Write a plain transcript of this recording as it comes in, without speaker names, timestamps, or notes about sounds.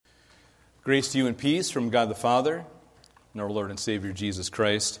Grace to you and peace from God the Father and our Lord and Savior Jesus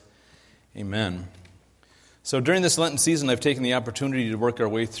Christ. Amen. So during this Lenten season, I've taken the opportunity to work our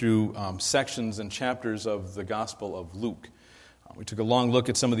way through sections and chapters of the Gospel of Luke. We took a long look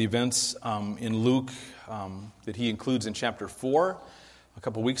at some of the events in Luke that he includes in chapter 4 a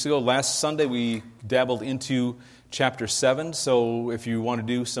couple weeks ago. Last Sunday, we dabbled into chapter 7. So if you want to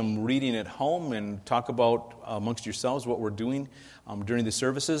do some reading at home and talk about amongst yourselves what we're doing during the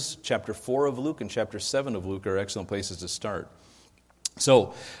services, chapter 4 of Luke and chapter 7 of Luke are excellent places to start.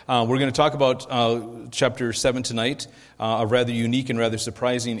 So we're going to talk about chapter 7 tonight, a rather unique and rather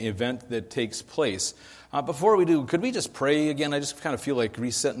surprising event that takes place. Before we do, could we just pray again? I just kind of feel like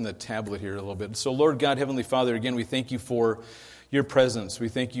resetting the tablet here a little bit. So Lord God, Heavenly Father, again, we thank you for your presence. We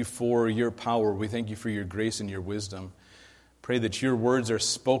thank you for your power. We thank you for your grace and your wisdom. Pray that your words are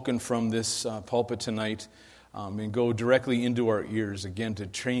spoken from this pulpit tonight and go directly into our ears, again, to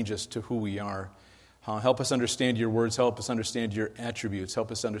change us to who we are. Help us understand your words. Help us understand your attributes.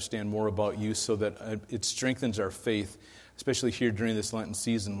 Help us understand more about you so that it strengthens our faith, especially here during this Lenten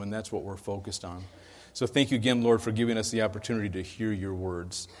season when that's what we're focused on. So thank you again, Lord, for giving us the opportunity to hear your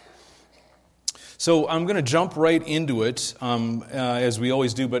words. So I'm going to jump right into it, as we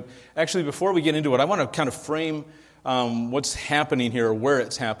always do. But actually, before we get into it, I want to kind of frame what's happening here or where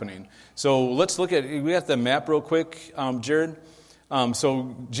it's happening. So let's look at, we have the map real quick, Jared.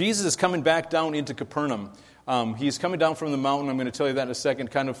 So Jesus is coming back down into Capernaum. He's coming down from the mountain. I'm going to tell you that in a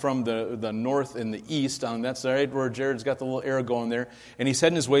second, kind of from the north and the east. That's right where Jared's got the little arrow going there. And he's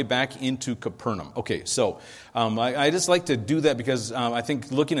heading his way back into Capernaum. Okay, so I just like to do that because I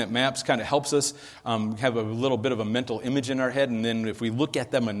think looking at maps kind of helps us have a little bit of a mental image in our head. And then if we look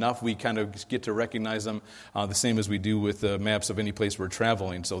at them enough, we kind of get to recognize them the same as we do with the maps of any place we're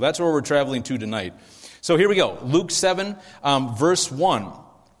traveling. So that's where we're traveling to tonight. So here we go. Luke 7, verse 1.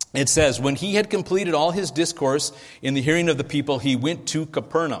 It says, when he had completed all his discourse in the hearing of the people, he went to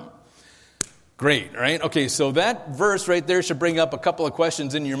Capernaum. Great, right? Okay, so that verse right there should bring up a couple of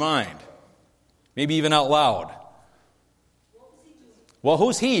questions in your mind. Maybe even out loud. Well,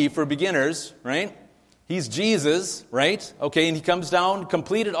 who's he for beginners, right? He's Jesus, right? Okay, and he comes down,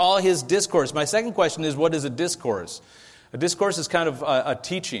 completed all his discourse. My second question is, what is a discourse? A discourse is kind of a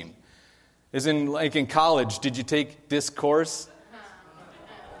teaching. As in, like in college, did you take discourse?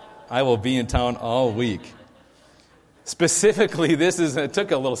 I will be in town all week. Specifically, it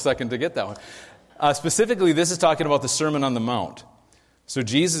took a little second to get that one. Specifically, this is talking about the Sermon on the Mount. So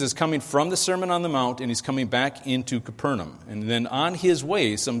Jesus is coming from the Sermon on the Mount, and he's coming back into Capernaum. And then on his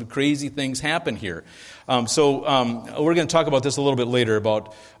way, some crazy things happen here. So we're going to talk about this a little bit later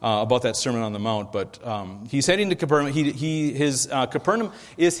about that Sermon on the Mount. But he's heading to Capernaum. Capernaum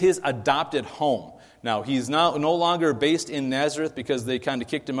is his adopted home. Now, he's now no longer based in Nazareth because they kind of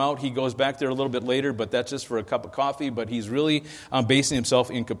kicked him out. He goes back there a little bit later, but that's just for a cup of coffee. But he's really basing himself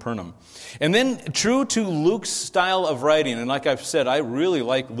in Capernaum. And then, true to Luke's style of writing, and like I've said, I really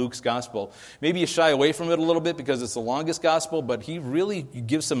like Luke's gospel. Maybe you shy away from it a little bit because it's the longest gospel, but he really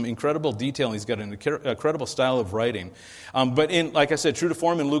gives some incredible detail, and he's got an incredible style of writing. But like I said, true to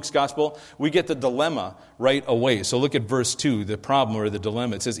form in Luke's gospel, we get the dilemma right away. So look at verse 2, the problem or the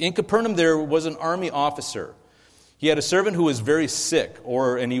dilemma. It says, in Capernaum there was an army officer. He had a servant who was very sick,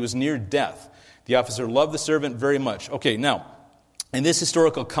 and he was near death. The officer loved the servant very much. Okay, now, in this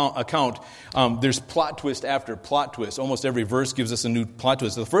historical account, there's plot twist after plot twist. Almost every verse gives us a new plot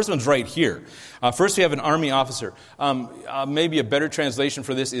twist. So the first one's right here. First, we have an army officer. Maybe a better translation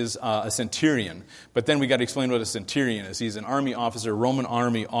for this is a centurion. But then we got to explain what a centurion is. He's an army officer, Roman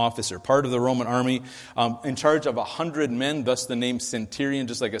army officer, part of the Roman army, in charge of 100 men. Thus, the name centurion.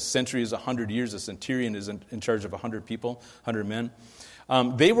 Just like a century is 100 years, a centurion is in charge of 100 people, 100 men.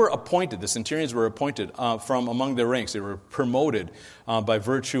 They were appointed, the centurions were appointed from among their ranks. They were promoted by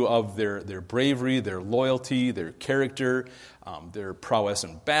virtue of their bravery, their loyalty, their character, their prowess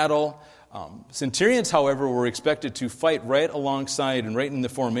in battle. Centurions, however, were expected to fight right alongside and right in the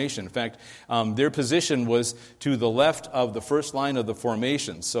formation. In fact, their position was to the left of the first line of the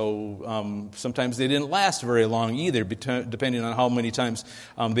formation. So sometimes they didn't last very long either, depending on how many times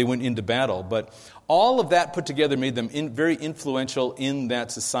they went into battle. But all of that put together made them very influential in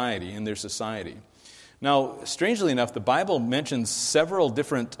that society, in their society. Now, strangely enough, the Bible mentions several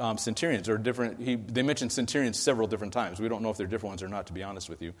different centurions, they mention centurions several different times. We don't know if they're different ones or not, to be honest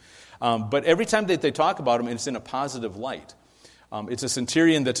with you. But every time that they talk about them, it's in a positive light. It's a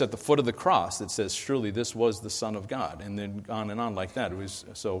centurion that's at the foot of the cross that says, surely this was the Son of God, and then on and on like that. It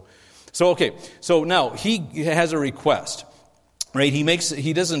was okay. So now he has a request. Right,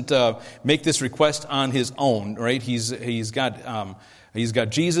 he doesn't make this request on his own. Right, he's got He's got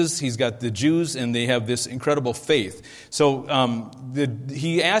Jesus, he's got the Jews, and they have this incredible faith. So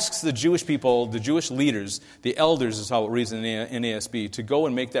he asks the Jewish people, the Jewish leaders, the elders is how it reads in NASB, to go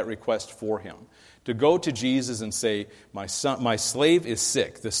and make that request for him. To go to Jesus and say, my slave is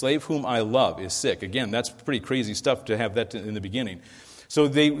sick. The slave whom I love is sick. Again, that's pretty crazy stuff to have that in the beginning. So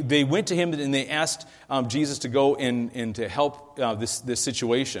they went to him and they asked Jesus to go and to help this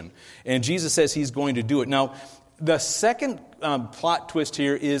situation. And Jesus says he's going to do it. Now, the second plot twist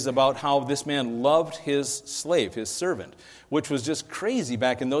here is about how this man loved his slave, his servant, which was just crazy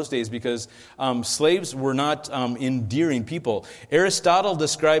back in those days because slaves were not endearing people. Aristotle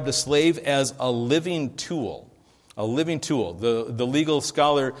described a slave as a living tool. A living tool. The legal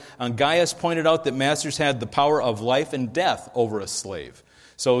scholar Gaius pointed out that masters had the power of life and death over a slave.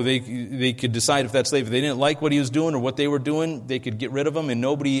 So they could decide if that slave, if they didn't like what he was doing or what they were doing, they could get rid of him, and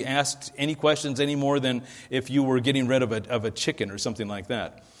nobody asked any questions any more than if you were getting rid of a chicken or something like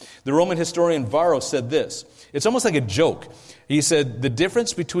that. The Roman historian Varro said this. It's almost like a joke. He said, the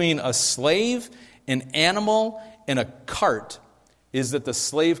difference between a slave, an animal, and a cart is that the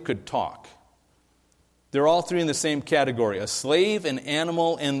slave could talk. They're all three in the same category. A slave, an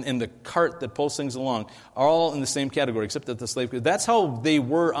animal, and the cart that pulls things along are all in the same category, except that the slave. That's how they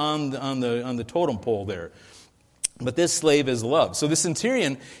were on the totem pole there. But this slave is loved. So the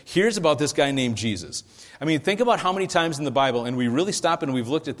centurion hears about this guy named Jesus. I mean, think about how many times in the Bible, and we really stop and we've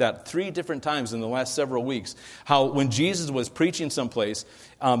looked at that 3 different times in the last several weeks, how when Jesus was preaching someplace,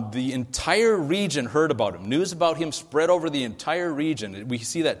 the entire region heard about him. News about him spread over the entire region. We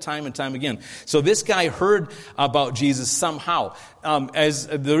see that time and time again. So this guy heard about Jesus somehow. As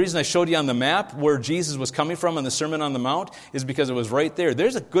the reason I showed you on the map where Jesus was coming from in the Sermon on the Mount is because it was right there.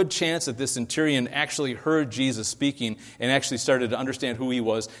 There's a good chance that this centurion actually heard Jesus speaking and actually started to understand who he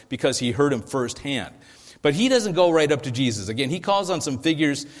was because he heard him firsthand. But he doesn't go right up to Jesus. Again, he calls on some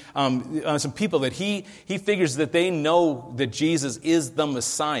figures, on some people that he figures that they know that Jesus is the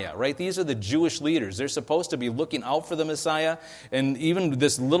Messiah, right? These are the Jewish leaders. They're supposed to be looking out for the Messiah. And even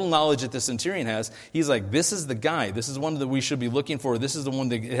this little knowledge that the centurion has, he's like, this is the guy. This is one that we should be looking for. This is the one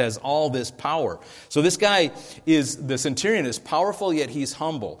that has all this power. So this guy the centurion is powerful, yet he's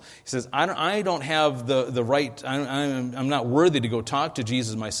humble. He says, I don't have the right, I'm not worthy to go talk to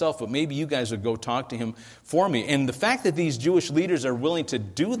Jesus myself, but maybe you guys would go talk to him for me. And the fact that these Jewish leaders are willing to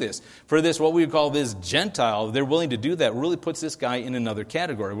do this, for this, what we would call this Gentile, they're willing to do that, really puts this guy in another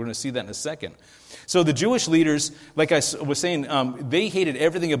category. We're going to see that in a second. So the Jewish leaders, like I was saying, they hated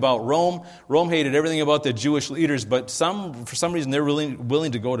everything about Rome. Rome hated everything about the Jewish leaders, but for some reason they're really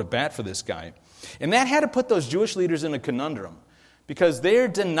willing to go to bat for this guy. And that had to put those Jewish leaders in a conundrum, because they're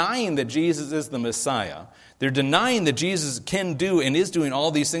denying that Jesus is the Messiah. They're denying that Jesus can do and is doing all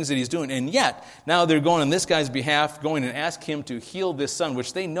these things that he's doing. And yet, now they're going on this guy's behalf, going and ask him to heal this son,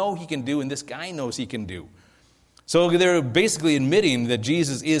 which they know he can do and this guy knows he can do. So they're basically admitting that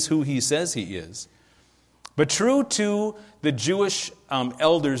Jesus is who he says he is. But true to the Jewish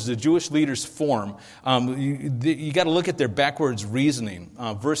elders, the Jewish leaders' form, you got to look at their backwards reasoning.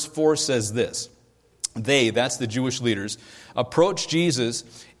 Verse 4 says this. They, that's the Jewish leaders, approached Jesus,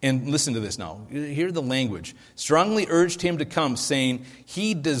 and listen to this now. Hear the language. Strongly urged him to come, saying,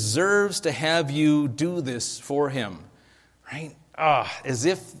 he deserves to have you do this for him. Right? As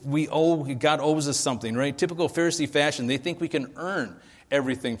if God owes us something, right? Typical Pharisee fashion. They think we can earn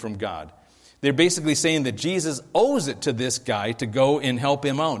everything from God. They're basically saying that Jesus owes it to this guy to go and help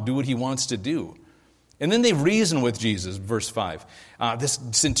him out, do what he wants to do. And then they reason with Jesus, verse 5. This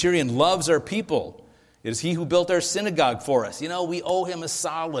centurion loves our people. It is he who built our synagogue for us. We owe him a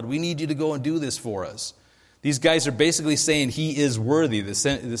solid. We need you to go and do this for us. These guys are basically saying he is worthy.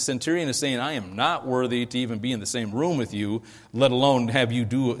 The centurion is saying, I am not worthy to even be in the same room with you, let alone have you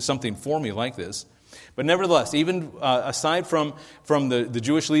do something for me like this. But nevertheless, even aside from the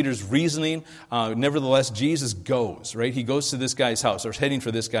Jewish leaders' reasoning, nevertheless, Jesus goes, right? He goes to this guy's house, or is heading for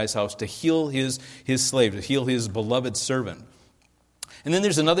this guy's house to heal his slave, to heal his beloved servant. And then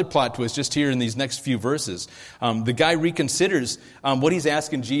there's another plot twist just here in these next few verses. The guy reconsiders what he's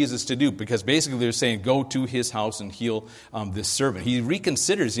asking Jesus to do, because basically they're saying, go to his house and heal this servant. He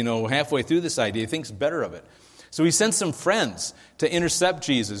reconsiders, halfway through this idea, he thinks better of it. So he sends some friends to intercept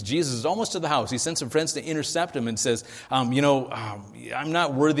Jesus. Jesus is almost to the house. He sends some friends to intercept him and says, I'm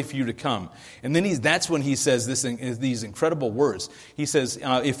not worthy for you to come. And then that's when he says these incredible words. He says,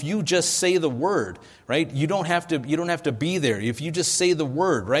 if you just say the word, right? You don't have to be there. If you just say the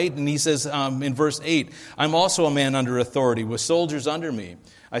word, right? And he says in verse 8, I'm also a man under authority with soldiers under me.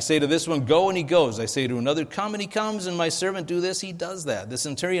 I say to this one, go, and he goes. I say to another, come, and he comes. And my servant, do this, he does that. The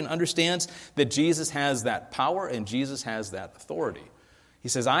centurion understands that Jesus has that power and Jesus has that authority. He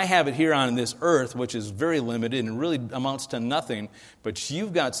says, I have it here on this earth, which is very limited and really amounts to nothing, but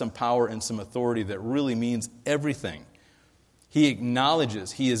you've got some power and some authority that really means everything. He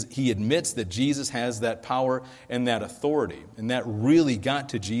acknowledges, he admits that Jesus has that power and that authority, and that really got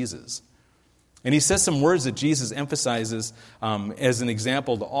to Jesus. And he says some words that Jesus emphasizes as an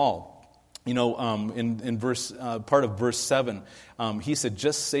example to all. You know, in part of verse 7, he said,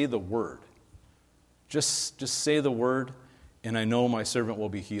 just say the word. Just say the word, and I know my servant will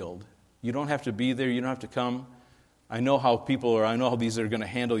be healed. You don't have to be there. You don't have to come. I know how people are. I know how these are going to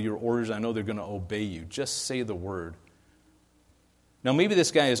handle your orders. I know they're going to obey you. Just say the word. Now, maybe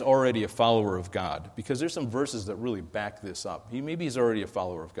this guy is already a follower of God, because there's some verses that really back this up. Maybe he's already a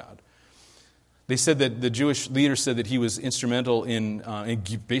follower of God. They said that the Jewish leaders said that he was instrumental in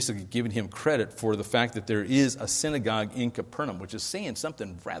basically giving him credit for the fact that there is a synagogue in Capernaum, which is saying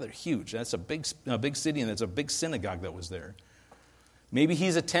something rather huge. That's a big city, and it's a big synagogue that was there. Maybe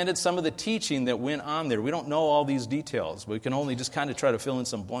he's attended some of the teaching that went on there. We don't know all these details. We can only just kind of try to fill in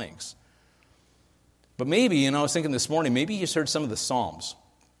some blanks. But maybe, I was thinking this morning, maybe he's heard some of the Psalms.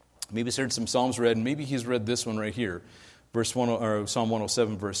 Maybe he's heard some Psalms read, and maybe he's read this one right here, Psalm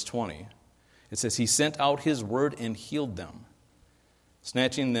 107, verse 20. It says, he sent out his word and healed them,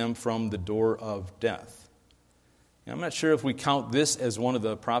 snatching them from the door of death. Now, I'm not sure if we count this as one of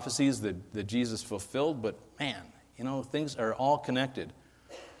the prophecies that Jesus fulfilled, but man, things are all connected.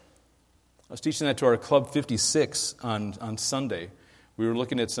 I was teaching that to our Club 56 on Sunday. We were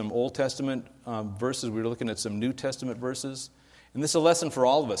looking at some Old Testament verses. We were looking at some New Testament verses. And this is a lesson for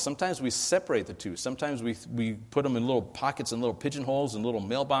all of us. Sometimes we separate the two. Sometimes we put them in little pockets and little pigeonholes and little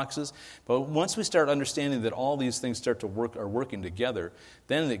mailboxes. But once we start understanding that all these things are working together,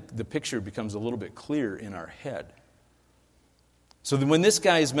 then the picture becomes a little bit clearer in our head. So when this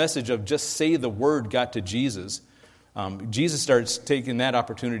guy's message of just say the word got to Jesus, Jesus starts taking that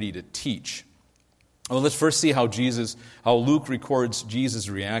opportunity to teach. Well, let's first see how Luke records Jesus'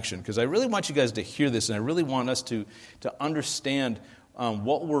 reaction, because I really want you guys to hear this, and I really want us to understand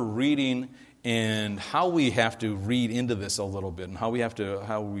what we're reading and how we have to read into this a little bit, and how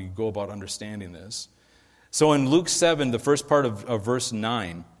we go about understanding this. So in Luke 7, the first part of verse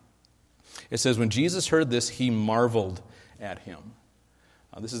 9, it says, when Jesus heard this, he marveled at him.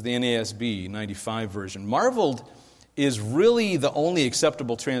 This is the NASB 95 version. Marveled is really the only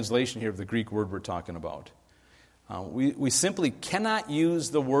acceptable translation here of the Greek word we're talking about. We simply cannot use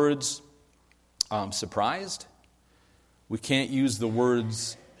the words surprised. We can't use the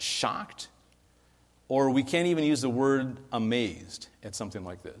words shocked. Or we can't even use the word amazed at something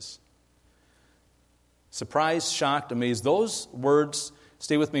like this. Surprised, shocked, amazed. Those words,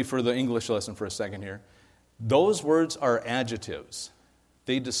 stay with me for the English lesson for a second here. Those words are adjectives.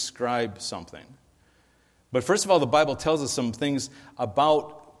 They describe something. But first of all, the Bible tells us some things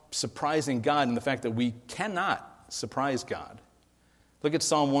about surprising God and the fact that we cannot surprise God. Look at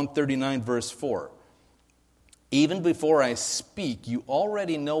Psalm 139, verse 4. Even before I speak, you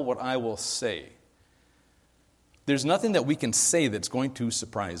already know what I will say. There's nothing that we can say that's going to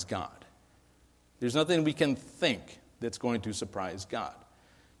surprise God. There's nothing we can think that's going to surprise God.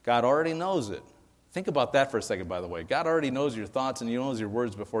 God already knows it. Think about that for a second, by the way. God already knows your thoughts and He knows your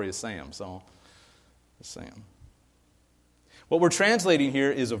words before you say them. So, just saying. What we're translating here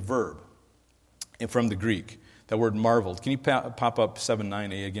is a verb from the Greek. That word marveled. Can you pop up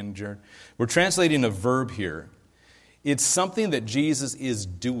 7:9a again, Jared? We're translating a verb here. It's something that Jesus is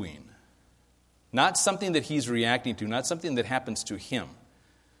doing. Not something that He's reacting to. Not something that happens to Him.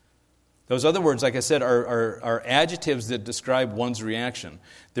 Those other words, like I said, are adjectives that describe one's reaction.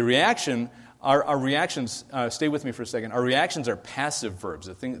 The reaction... Our reactions, stay with me for a second, our reactions are passive verbs.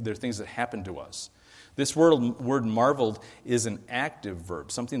 They're things that happen to us. This word marveled is an active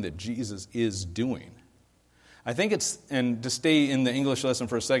verb, something that Jesus is doing. I think and to stay in the English lesson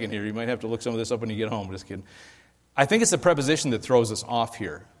for a second here, you might have to look some of this up when you get home, just kidding. I think it's the preposition that throws us off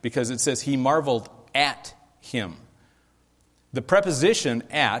here, because it says he marveled at him. The preposition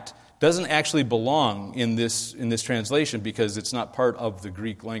at doesn't actually belong in this translation because it's not part of the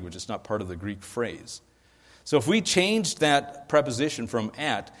Greek language. It's not part of the Greek phrase. So if we changed that preposition from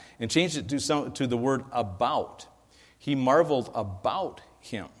at and changed it to the word about, he marveled about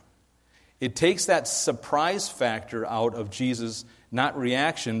him. It takes that surprise factor out of Jesus' not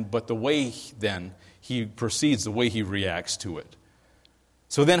reaction, but the way then he proceeds, the way he reacts to it.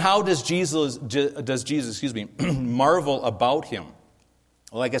 So then how does Jesus marvel about him?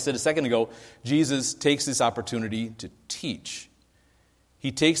 Well, like I said a second ago, Jesus takes this opportunity to teach.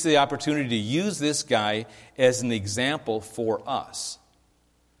 He takes the opportunity to use this guy as an example for us.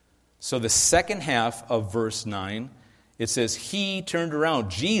 So the second half of verse 9 It says he turned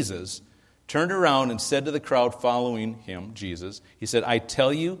around, Jesus turned around and said to the crowd following him, Jesus, he said, I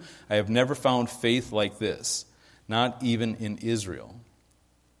tell you, I have never found faith like this, not even in Israel.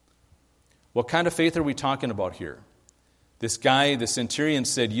 What kind of faith are we talking about here? This guy, the centurion,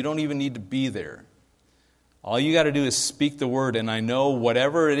 said, you don't even need to be there. All you got to do is speak the word, and I know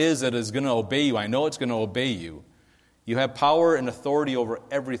whatever it is that is going to obey you, I know it's going to obey you. You have power and authority over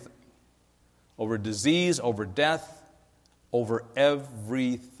everything. Over disease, over death, over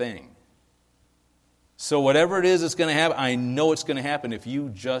everything. So whatever it is that's going to happen, I know it's going to happen if you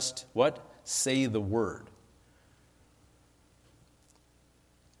just, what? Say the word.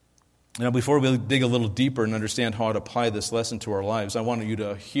 Now, before we dig a little deeper and understand how to apply this lesson to our lives, I want you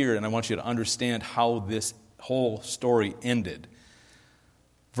to hear and I want you to understand how this whole story ended.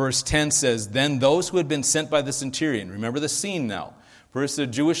 Verse 10 says, Then those who had been sent by the centurion, remember the scene now. First, the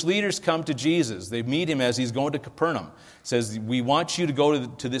Jewish leaders come to Jesus. They meet him as he's going to Capernaum. It says, we want you to go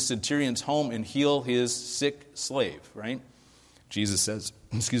to this centurion's home and heal his sick slave, right? Jesus says,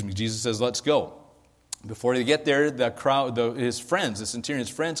 let's go. Before they get there, the crowd, his friends, the centurion's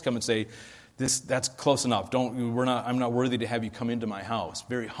friends come and say, that's close enough. I'm not worthy to have you come into my house.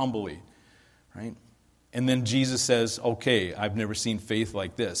 Very humbly, right? And then Jesus says, okay, I've never seen faith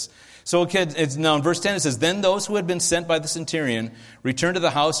like this. So now in verse 10 it says, Then those who had been sent by the centurion returned to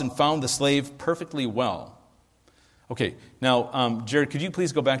the house and found the slave perfectly well. Okay, now, Jared, could you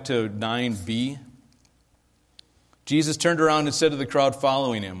please go back to 9b? Jesus turned around and said to the crowd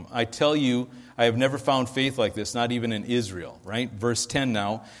following him, I tell you, I have never found faith like this, not even in Israel, right? Verse 10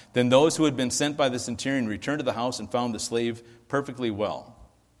 now, Then those who had been sent by the centurion returned to the house and found the slave perfectly well.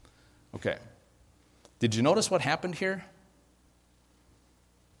 Okay. Did you notice what happened here?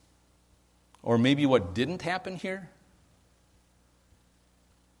 Or maybe what didn't happen here?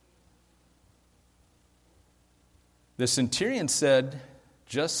 The centurion said,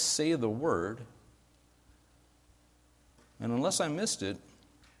 just say the word. And unless I missed it,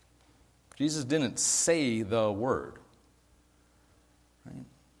 Jesus didn't say the word. Right?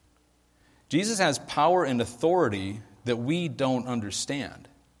 Jesus has power and authority that we don't understand.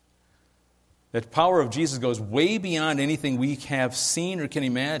 The power of Jesus goes way beyond anything we have seen or can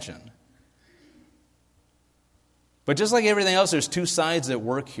imagine. But just like everything else, there's two sides at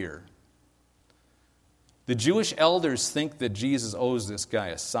work here. The Jewish elders think that Jesus owes this guy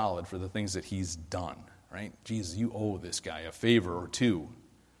a solid for the things that he's done, right? Jesus, you owe this guy a favor or two.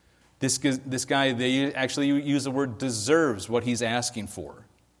 This guy, they actually use the word deserves what he's asking for.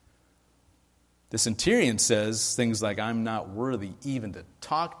 The centurion says things like, I'm not worthy even to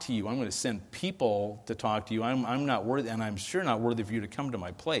talk to you. I'm going to send people to talk to you. I'm not worthy, and I'm sure not worthy for you to come to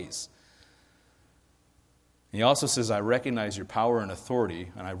my place. He also says, I recognize your power and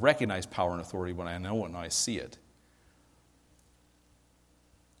authority, and I recognize power and authority when I know it and I see it.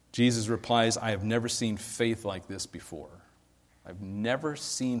 Jesus replies, I have never seen faith like this before. I've never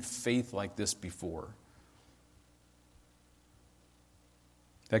seen faith like this before.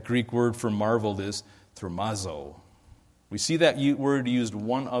 That Greek word for marveled is thaumazo. We see that word used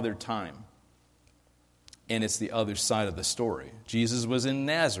one other time, and it's the other side of the story. Jesus was in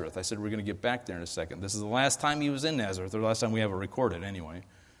Nazareth. I said we're going to get back there in a second. This is the last time he was in Nazareth, or the last time we have it recorded anyway.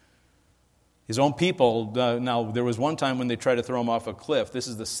 His own people, now there was one time when they tried to throw him off a cliff. This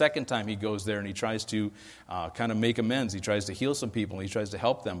is the second time he goes there and he tries to kind of make amends. He tries to heal some people, and he tries to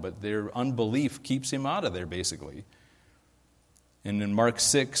help them, but their unbelief keeps him out of there basically. And in Mark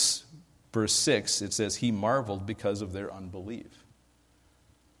 6, verse 6, it says, he marveled because of their unbelief.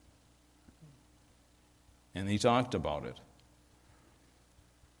 And he talked about it.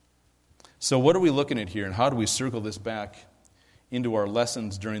 So what are we looking at here, and how do we circle this back into our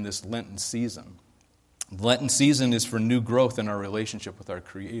lessons during this Lenten season? The Lenten season is for new growth in our relationship with our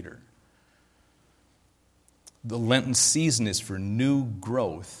Creator. The Lenten season is for new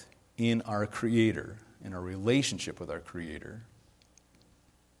growth in our Creator, in our relationship with our Creator.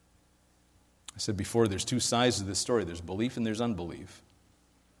 I said before, there's two sides to this story. There's belief and there's unbelief.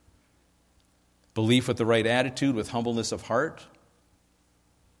 Belief with the right attitude, with humbleness of heart.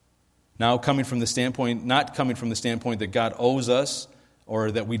 Now coming from the standpoint, not coming from the standpoint that God owes us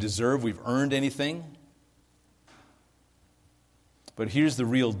or that we deserve, we've earned anything. But here's the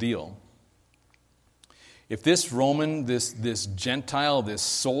real deal. If this Roman, this Gentile, this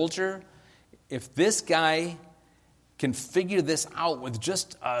soldier, if this guy can figure this out with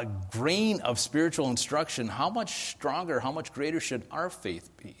just a grain of spiritual instruction, how much stronger, how much greater should our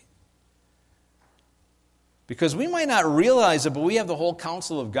faith be? Because we might not realize it, but we have the whole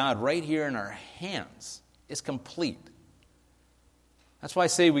counsel of God right here in our hands. It's complete. That's why I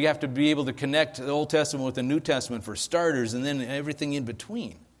say we have to be able to connect the Old Testament with the New Testament for starters, and then everything in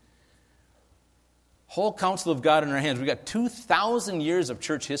between. Whole counsel of God in our hands. We've got 2,000 years of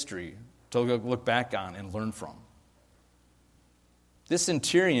church history to look back on and learn from. This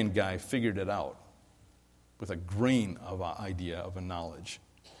centurion guy figured it out with a grain of an idea, of a knowledge.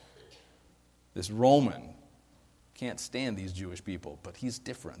 This Roman can't stand these Jewish people, but he's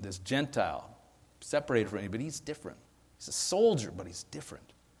different. This Gentile, separated from anybody, but he's different. He's a soldier, but he's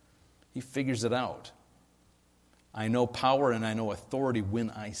different. He figures it out. I know power and I know authority when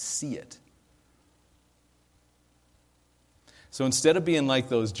I see it. So instead of being like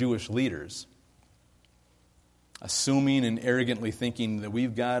those Jewish leaders, assuming and arrogantly thinking that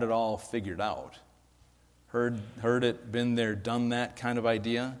we've got it all figured out, heard it, been there, done that kind of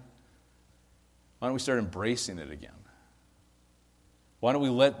idea, why don't we start embracing it again? Why don't we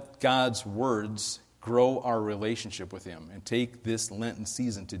let God's words grow our relationship with Him and take this Lenten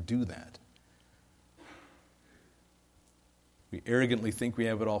season to do that? We arrogantly think we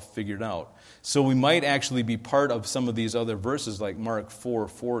have it all figured out. So we might actually be part of some of these other verses like Mark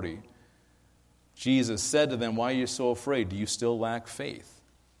 4:40. Jesus said to them, "Why are you so afraid? Do you still lack faith?"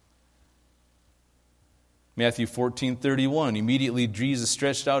 Matthew 14:31. Immediately Jesus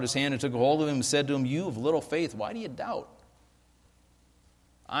stretched out his hand and took hold of him and said to him, "You of little faith, why do you doubt?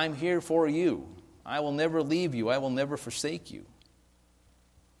 I'm here for you. I will never leave you. I will never forsake you."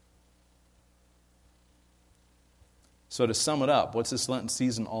 So to sum it up, what's this Lenten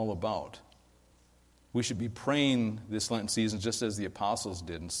season all about? We should be praying this Lenten season just as the apostles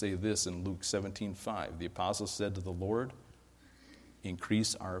did and say this in Luke 17:5. The apostles said to the Lord,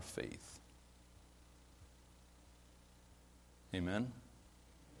 "Increase our faith." Amen?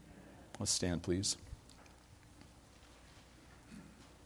 Let's stand, please.